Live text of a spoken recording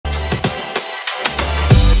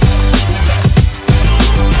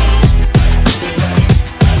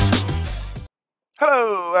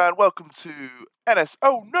Hello and welcome to NS.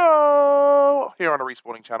 Oh no! Here on a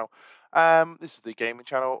respawning channel. This is the gaming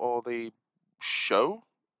channel or the show,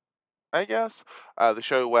 I guess. The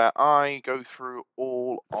show where I go through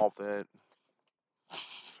all of the.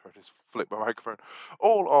 Sorry, I just flipped my microphone.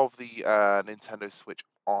 All of the Nintendo Switch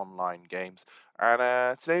online games,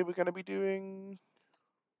 and today we're going to be doing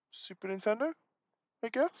Super Nintendo, I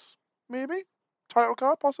guess, maybe title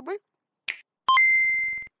card possibly.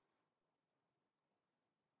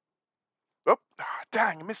 Oh,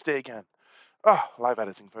 dang! I missed it again. Oh, live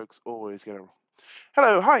editing, folks. Always get it wrong.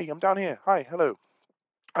 Hello, hi, I'm down here. Hi, hello.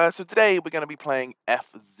 So today we're going to be playing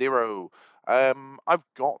F-Zero. I've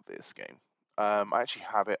got this game. I actually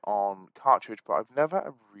have it on cartridge, but I've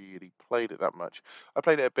never really played it that much. I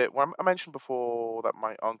played it a bit. Well, I mentioned before that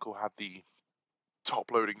my uncle had the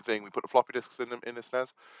top-loading thing. We put the floppy disks in the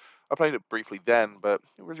SNES. I played it briefly then, but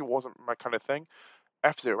it really wasn't my kind of thing.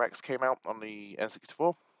 F-Zero X came out on the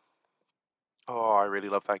N64. Oh, I really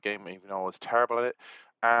loved that game, even though I was terrible at it.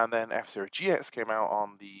 And then F-Zero GX came out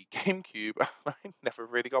on the GameCube, and I never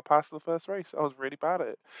really got past the first race. I was really bad at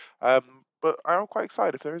it. But I'm quite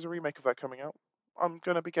excited. If there is a remake of that coming out, I'm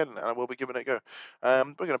going to be getting it, and I will be giving it a go.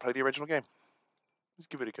 We're going to play the original game. Let's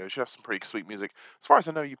give it a go. It should have some pretty sweet music. As far as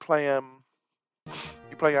I know, you play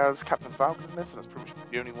as Captain Falcon in this, and that's pretty much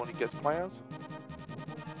the only one you get to play as.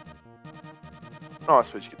 Oh, I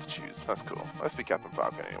suppose you get to choose. That's cool. Let's be Captain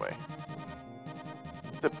Falcon anyway.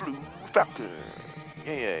 The Blue Falcon.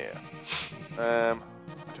 Yeah. I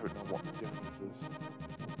don't know what the difference is.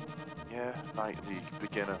 Yeah, Night League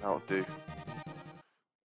beginner, that'll do.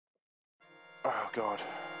 Oh god.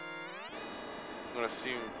 I'm gonna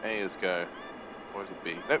assume A is go. Or is it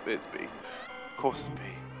B? Nope, it's B. Of course it's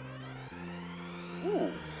B.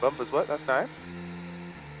 Ooh, bumpers work, that's nice.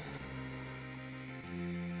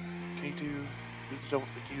 Can you do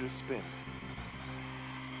a spin?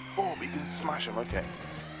 Oh, but you can smash them, okay.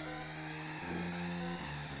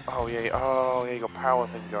 Oh yeah, you got power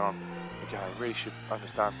thing going on. Okay, I really should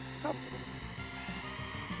understand. Oh,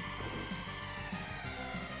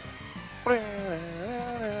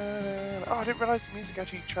 I didn't realise the music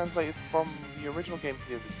actually translated from the original game to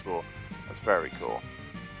the N64. That's very cool.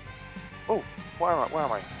 Oh, where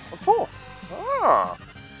am I? I'm 4.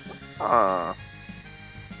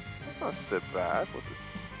 That's not so bad. What's this?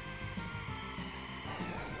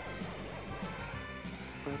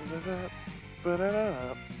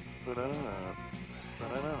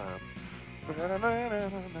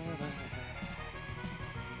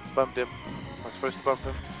 Bumped him. Am I supposed to bump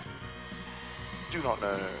him? Do not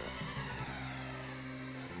know.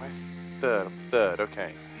 Am I third? I'm third,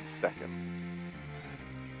 okay. He's second.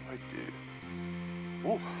 I do.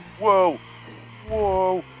 Ooh. Whoa!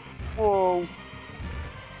 Whoa! Whoa!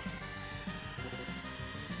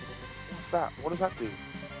 What's that? What does that do?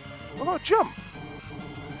 What about a jump?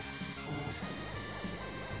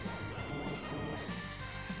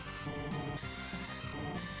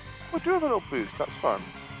 We'll do have a little boost, that's fun.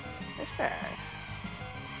 It's nice.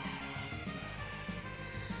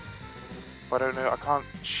 But I don't know, I can't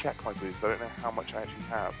check my boost, I don't know how much I actually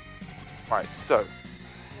have. Right, so.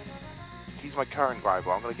 He's my current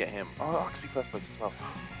rival, I'm gonna get him. Oh, I can see first place as well.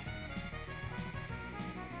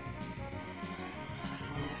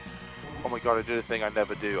 Oh my god, I did a thing I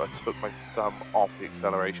never do. I took my thumb off the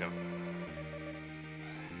acceleration.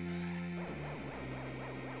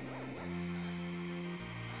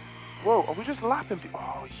 Whoa, are we just lapping people?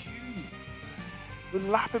 Oh, you! We're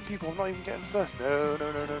lapping people, I'm not even getting first. No.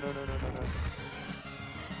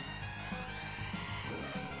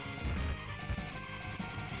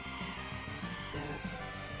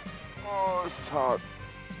 Oh, this is hard.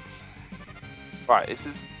 Right, this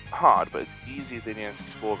is hard, but it's easier than the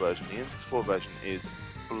N64 version. The N64 version is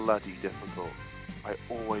bloody difficult. I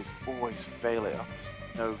always fail it. I'm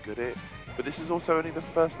just no good at it. But this is also only the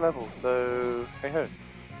first level, so hey ho.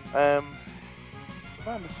 Man,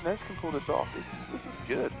 the SNES can pull this off. This is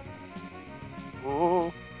good.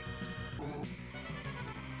 Whoa.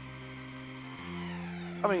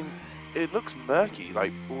 I mean, it looks murky,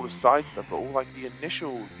 like all the side stuff, but all like the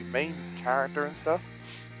initial, your main character and stuff.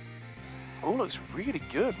 All looks really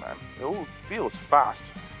good, man. It all feels fast.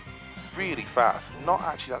 Really fast. Not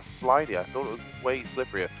actually that slidey. I thought it was way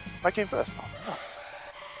slipperier. I came first. Oh, nice.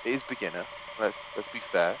 It is beginner. Let's be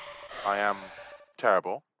fair. I am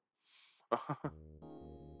terrible.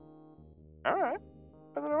 Alright.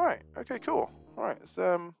 Alright. Okay, cool. Alright, let's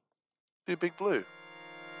do Big Blue.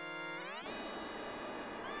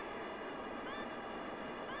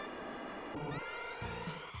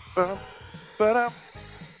 Bum, ba-dum,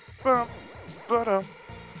 bum, ba-dum,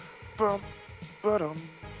 bum, ba-dum.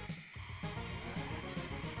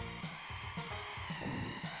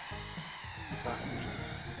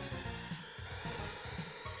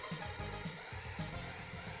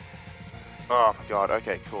 Oh my god,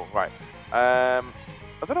 okay, cool, right. I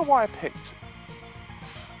don't know why I picked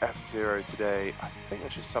F-Zero today. I think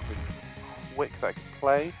it's just something quick that I could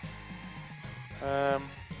play. I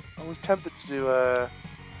was tempted to do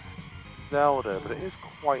Zelda, but it is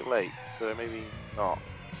quite late, so maybe not.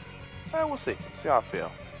 We'll see. See how I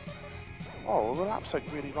feel. Oh, well, the lap's like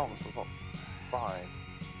really long, so I've got 5.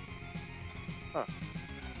 Huh.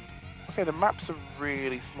 Okay, the maps are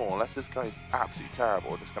really small. Unless this guy's absolutely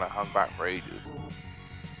terrible, just gonna hang back for ages.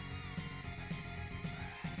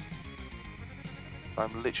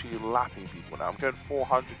 I'm literally lapping people now. I'm going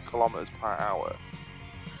 400 kilometers per hour.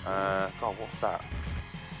 God, what's that?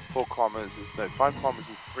 4 kilometers is, no, 5 kilometers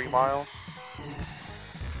is 3 miles.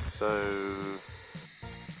 So,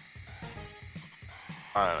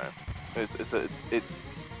 I don't know. It's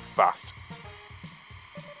fast.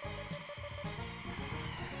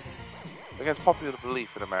 Against popular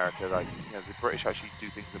belief in America, like, you know, the British actually do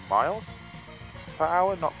things in miles per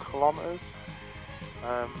hour, not kilometers.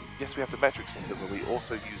 Yes, we have the metric system, but we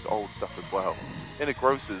also use old stuff as well. In the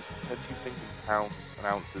grocers, we tend to use things in pounds and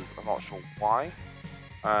ounces. I'm not sure why.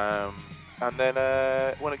 And then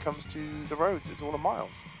when it comes to the roads, it's all in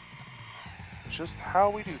miles. It's just how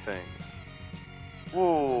we do things.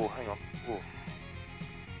 Whoa, hang on. Whoa.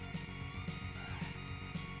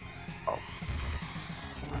 Oh.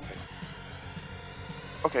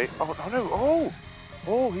 Okay. Oh, no. Oh!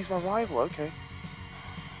 Oh, he's my rival. Okay.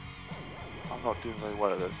 I'm not doing very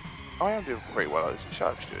well at this. I am doing pretty well at this.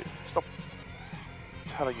 Shut up, Stuart. Stop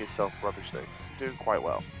telling yourself rubbish things. You're doing quite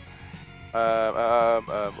well.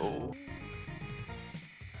 Oh.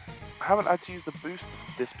 I haven't had to use the boost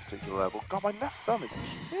at this particular level. God, my left thumb is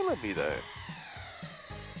killing me, though.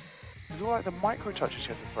 It's all like the micro touches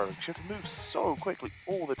you have to throw. You have to move so quickly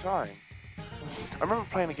all the time. I remember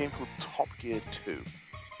playing a game called Top Gear 2,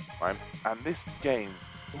 right? And this game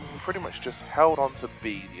pretty much just held on to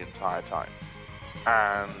B the entire time.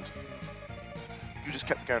 And you just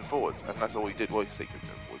kept going forwards, and that's all you did. Well, you say kept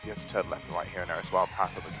going forwards. You had to turn left and right here and there as well,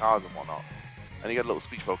 pass other cars and whatnot. And you get a little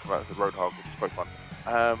speech bubble come out as the Roadhog, which is quite fun.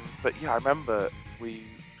 But yeah, I remember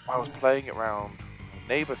I was playing it around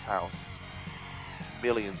my neighbour's house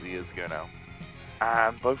millions of years ago now,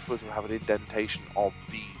 and both of us would have an indentation of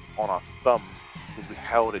B on our thumbs because we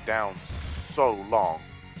held it down so long,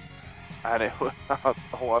 and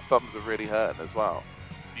all our thumbs were really hurting as well.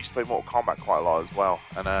 We used to play Mortal Kombat quite a lot as well,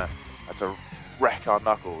 and had to wreck our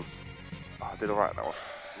knuckles. Oh, I did alright on that one.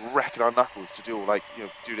 Wrecking our knuckles to do like, you know,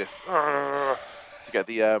 do this to get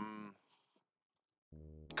the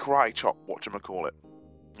karate chop, whatchamacallit,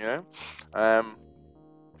 you know?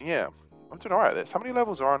 Yeah, I'm doing alright at this. How many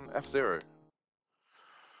levels are on F-Zero?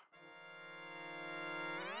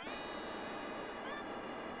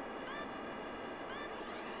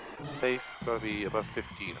 Safe, gotta be above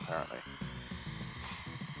 15 apparently.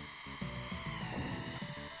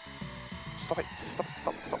 Stop it, stop it,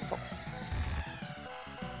 stop it, stop, stop.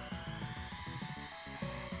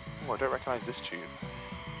 Oh, I don't recognise this tune.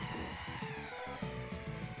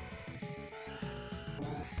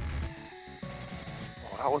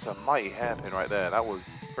 Oh, that was a mighty hairpin right there. That was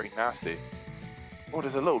pretty nasty. Oh,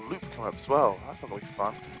 there's a little loop coming up as well. That's not going to be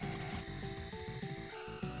fun.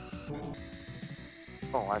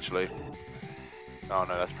 Oh, actually. Oh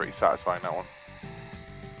no, that's pretty satisfying, that one.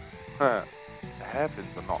 Huh. The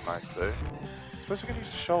hairpins are not nice though. I suppose we can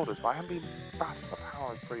use the shoulders, but I haven't been batting. My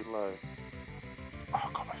power is pretty low. Oh,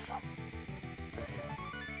 God, my thumb. There you go.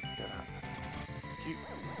 Get that. Cute.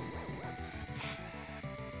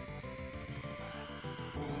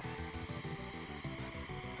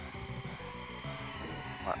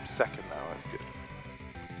 Right, I'm second now, that's good.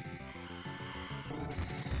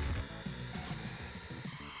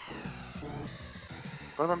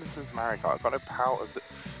 I remember this is Mario Kart. I've got no power.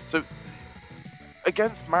 So,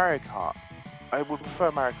 against Mario Kart, I would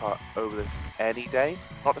prefer Mario Kart over this any day.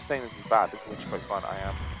 Not to say this is bad. This is actually quite fun. I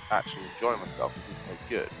am actually enjoying myself. This is quite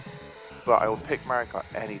good. But I would pick Mario Kart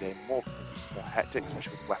any day more because it's just more hectic,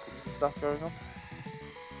 especially with weapons and stuff going on.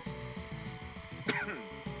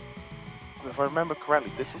 If I remember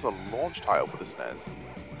correctly, this was a launch title for the SNES.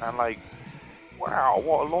 And like, wow,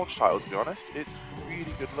 what a launch title, to be honest. It's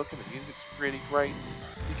really good looking. The music's really great.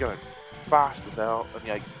 You're going fast as hell, and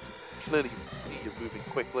yeah, clearly you see you're moving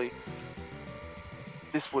quickly.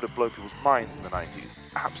 This would have blown people's minds in the 90s.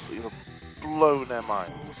 Absolutely would have blown their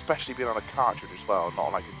minds, especially being on a cartridge as well,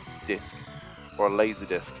 not like a disc or a laser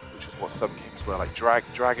disc, which is what some games were. Like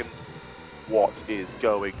Dragon, what is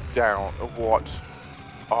going down? What?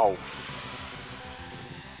 Oh,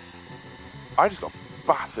 I just got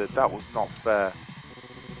battered. That was not fair.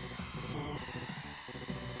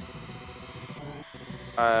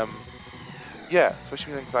 yeah,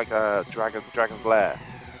 especially things like Dragon's Lair.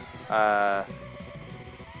 Oh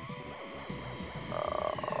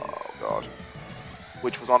god.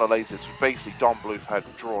 Which was on a laser. It was basically Don Bluth had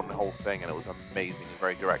drawn the whole thing, and it was amazing and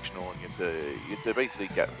very directional, and you had to basically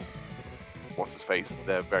get what's his face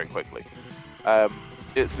there very quickly.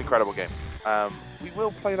 It's an incredible game. We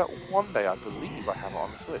will play that one day, I believe. I have it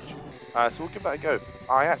on the Switch, so we'll give that a go.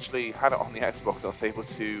 I actually had it on the Xbox. I was able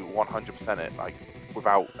to 100% it, like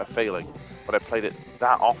without a failing, but I played it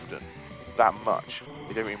that often, that much.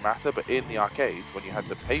 It didn't really matter. But in the arcades, when you had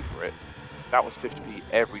to pay for it, that was 50p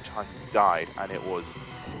every time you died, and it was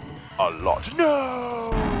a lot.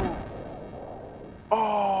 No!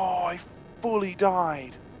 Oh, I fully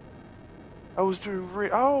died. I was doing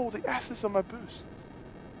oh, the S's on my boosts.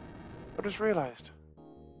 I just realized.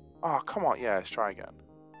 Oh, come on. Yeah, let's try again.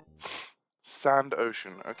 Sand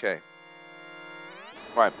Ocean. Okay.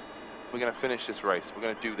 Right. We're going to finish this race. We're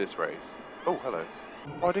going to do this race. Oh, hello.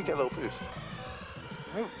 Oh, I did get a little boost.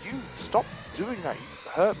 No, you stop doing that.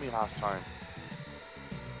 You hurt me last time.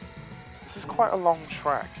 This is quite a long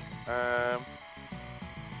track. Yeah.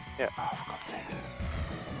 Oh, for God's sake.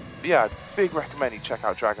 But yeah, big recommend you check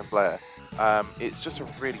out Dragon's Lair. It's just a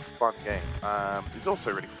really fun game. It's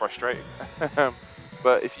also really frustrating.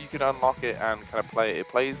 But if you can unlock it and kind of play it, it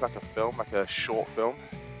plays like a film, like a short film,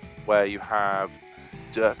 where you have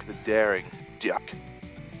Dirk the Daring, Dirk.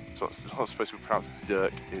 So it's not supposed to be pronounced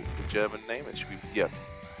Dirk, it's a German name, it should be Dirk.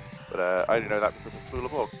 But I only know that because of Fula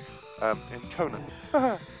Borg in Conan.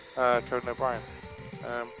 Conan O'Brien.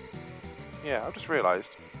 Yeah, I've just realised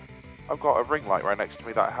I've got a ring light right next to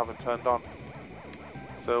me that I haven't turned on.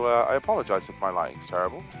 So I apologise if my lighting's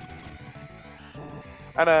terrible.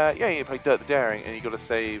 And yeah, you play Dirk the Daring, and you got to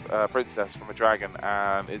save a princess from a dragon,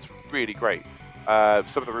 and it's really great.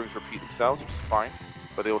 Some of the rooms repeat themselves, which is fine,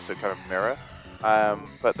 but they also kind of mirror.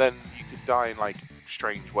 But then you can die in like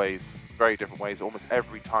strange ways, very different ways. Almost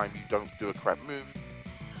every time you don't do a correct move,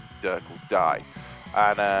 Dirk will die,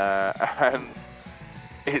 and and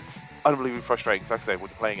it's unbelievably frustrating. Because like I say, when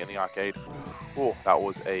you're playing it in the arcade, oh, that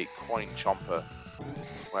was a coin chomper.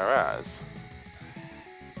 Whereas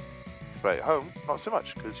play at home, not so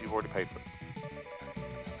much, because you've already paid for it.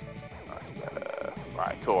 That's better.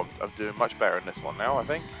 Right, cool. I'm doing much better in this one now, I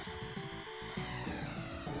think.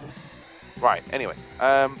 Right, anyway.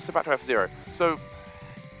 So back to F-Zero. So,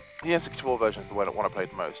 the N64 version is the one I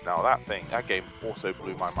played the most. Now, that game also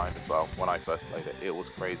blew my mind as well when I first played it. It was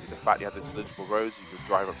crazy. The fact you had those cylindrical roads you could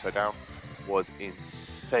drive upside down was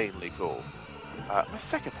insanely cool. My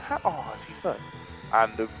second hat. Oh, I see first.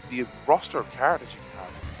 And the roster of characters you can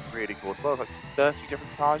have is really cool as well. There's like 30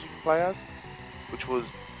 different cars you can play as, which was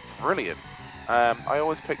brilliant. I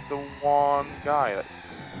always pick the one guy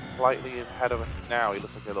that's slightly ahead of us now. He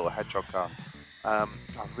looks like a little hedgehog car. Oh,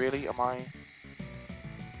 really? Am I?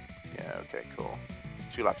 Yeah, okay, cool.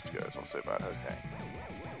 2 laps to go. It's not so bad. Okay.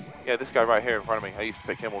 Yeah, this guy right here in front of me. I used to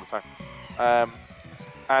pick him all the time.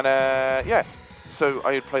 Yeah. So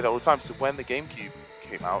I would play that all the time. So when the GameCube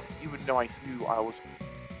came out, you would know I knew I was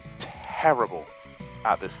terrible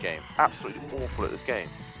at this game. Absolutely awful at this game.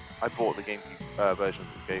 I bought the GameCube version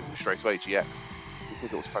of the game straight away, GX,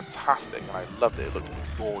 because it was fantastic and I loved it. It looked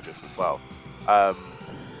gorgeous as well.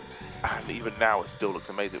 And even now, it still looks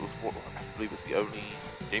amazing. It was, I believe it's the only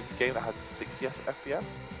GameCube game that had 60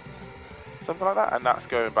 FPS, something like that. And that's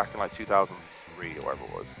going back in like 2003 or whatever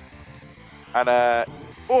it was. And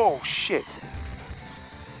oh shit!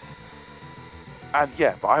 And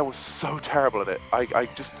yeah, but I was so terrible at it.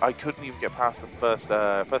 I couldn't even get past the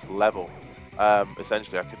first level.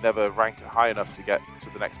 Essentially, I could never rank high enough to get to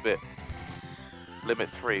the next bit. Limit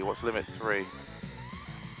 3. What's limit 3?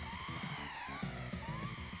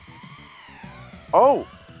 Oh!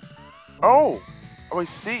 Oh! Oh, I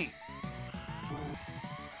see.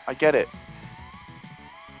 I get it.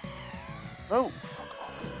 No. Fuck off.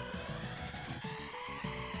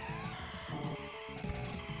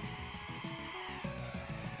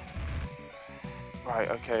 Right,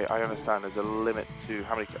 okay, I understand. There's a limit to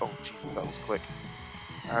how many... Oh, Jesus, that was quick.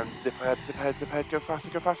 And zip ahead, zip ahead, zip ahead. Go faster,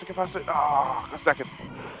 go faster, go faster. Ah, a second.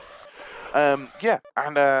 Yeah,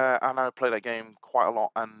 and I played that game quite a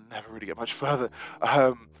lot and never really get much further.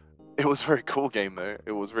 It was a very cool game though.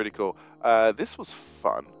 It was really cool. This was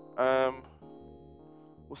fun.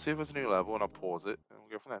 We'll see if there's a new level and I'll pause it and we'll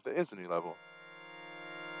go from there. There is a new level.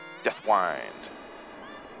 Deathwind.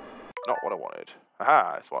 Not what I wanted.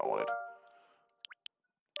 Aha, that's what I wanted.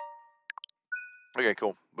 Okay,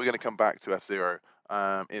 cool. We're going to come back to F-Zero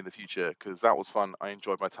in the future because that was fun. I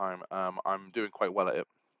enjoyed my time. I'm doing quite well at it.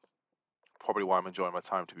 probably why I'm enjoying my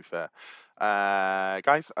time, to be fair.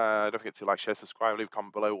 Guys, don't forget to like, share, subscribe, leave a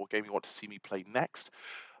comment below what game you want to see me play next.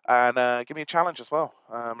 And give me a challenge as well.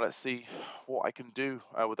 Let's see what I can do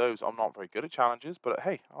with those. I'm not very good at challenges, but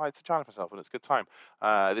hey, I like to challenge myself, and it's a good time.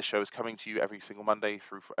 This show is coming to you every single Monday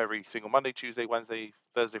every single Monday, Tuesday, Wednesday,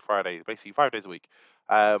 Thursday, Friday, basically 5 days a week.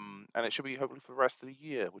 And it should be hopefully for the rest of the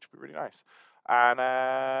year, which would be really nice. And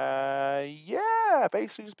yeah,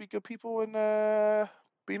 basically just be good people and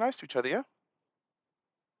be nice to each other. Yeah.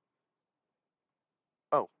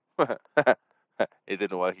 Oh, it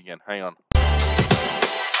didn't work again. Hang on.